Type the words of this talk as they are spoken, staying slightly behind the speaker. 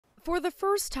For the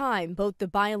first time, both the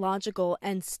biological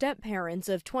and step-parents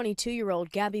of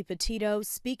 22-year-old Gabby Petito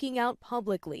speaking out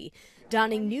publicly,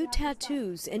 donning new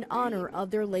tattoos in honor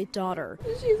of their late daughter.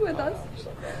 She's with us.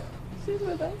 She's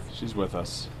with us. She's with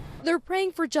us. They're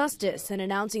praying for justice and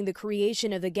announcing the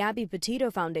creation of the Gabby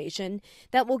Petito Foundation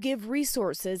that will give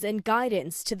resources and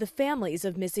guidance to the families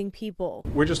of missing people.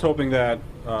 We're just hoping that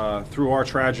through our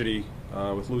tragedy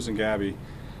with losing Gabby,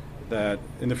 that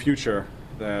in the future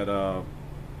that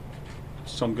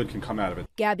some good can come out of it.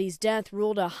 Gabby's death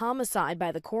ruled a homicide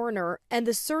by the coroner, and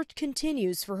the search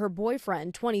continues for her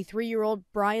boyfriend, 23-year-old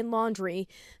Brian Laundrie,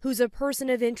 who's a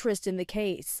person of interest in the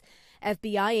case.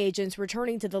 FBI agents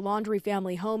returning to the Laundrie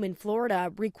family home in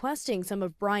Florida requesting some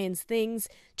of Brian's things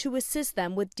to assist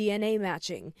them with DNA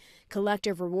matching.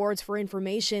 Collective rewards for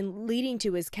information leading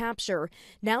to his capture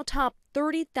now top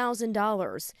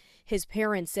 $30,000. His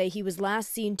parents say he was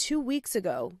last seen 2 weeks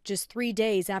ago, just 3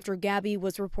 days after Gabby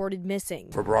was reported missing.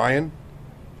 For Brian,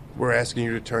 we're asking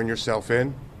you to turn yourself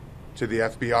in to the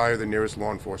FBI or the nearest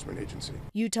law enforcement agency.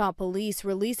 Utah police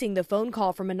releasing the phone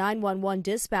call from a 911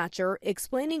 dispatcher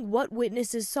explaining what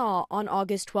witnesses saw on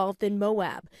August 12th in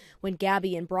Moab when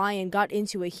Gabby and Brian got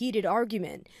into a heated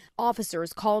argument.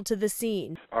 Officers called to the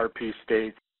scene. RP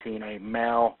states seen a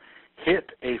male hit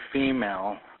a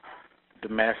female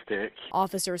domestic.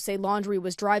 Officers say Laundrie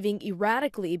was driving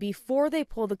erratically before they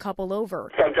pulled the couple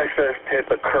over. Subject hit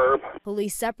the curb.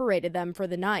 Police separated them for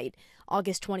the night.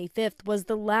 August 25th was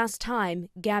the last time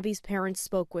Gabby's parents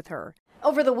spoke with her.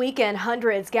 Over the weekend,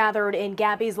 hundreds gathered in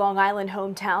Gabby's Long Island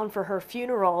hometown for her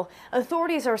funeral.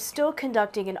 Authorities are still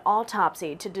conducting an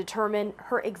autopsy to determine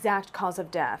her exact cause of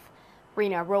death.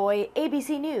 Rena Roy,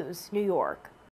 ABC News, New York.